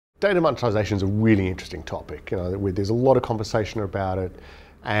Data monetization is a really interesting topic. There's a lot of conversation about it,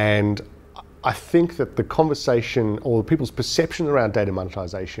 and I think that the conversation or people's perception around data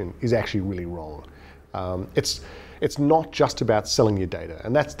monetization is actually really wrong. It's not just about selling your data,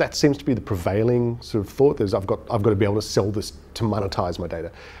 and that seems to be the prevailing sort of thought. I've got to be able to sell this to monetize my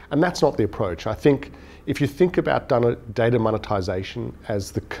data, and that's not the approach. I think if you think about data monetization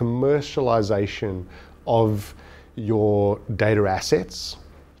as the commercialization of your data assets,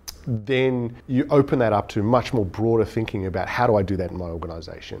 then you open that up to much more broader thinking about how do I do that in my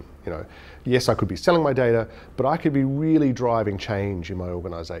organization. Yes, I could be selling my data, but I could be really driving change in my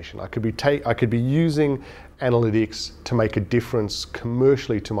organization. I could be using analytics to make a difference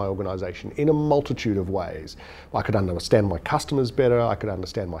commercially to my organization in a multitude of ways. I could understand my customers better, I could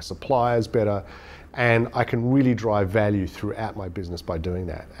understand my suppliers better, and I can really drive value throughout my business by doing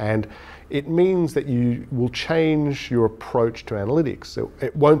that. And it means that you will change your approach to analytics. So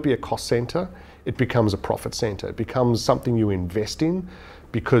it won't be a cost center, it becomes a profit center. It becomes something you invest in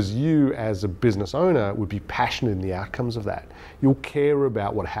because you as a business owner would be passionate in the outcomes of that. You'll care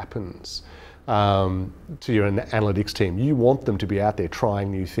about what happens to your analytics team. You want them to be out there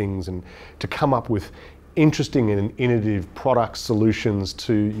trying new things and to come up with interesting and innovative product solutions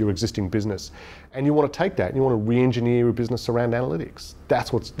to your existing business. And you want to take that and you want to re-engineer your business around analytics.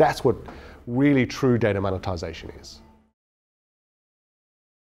 That's what really true data monetization is.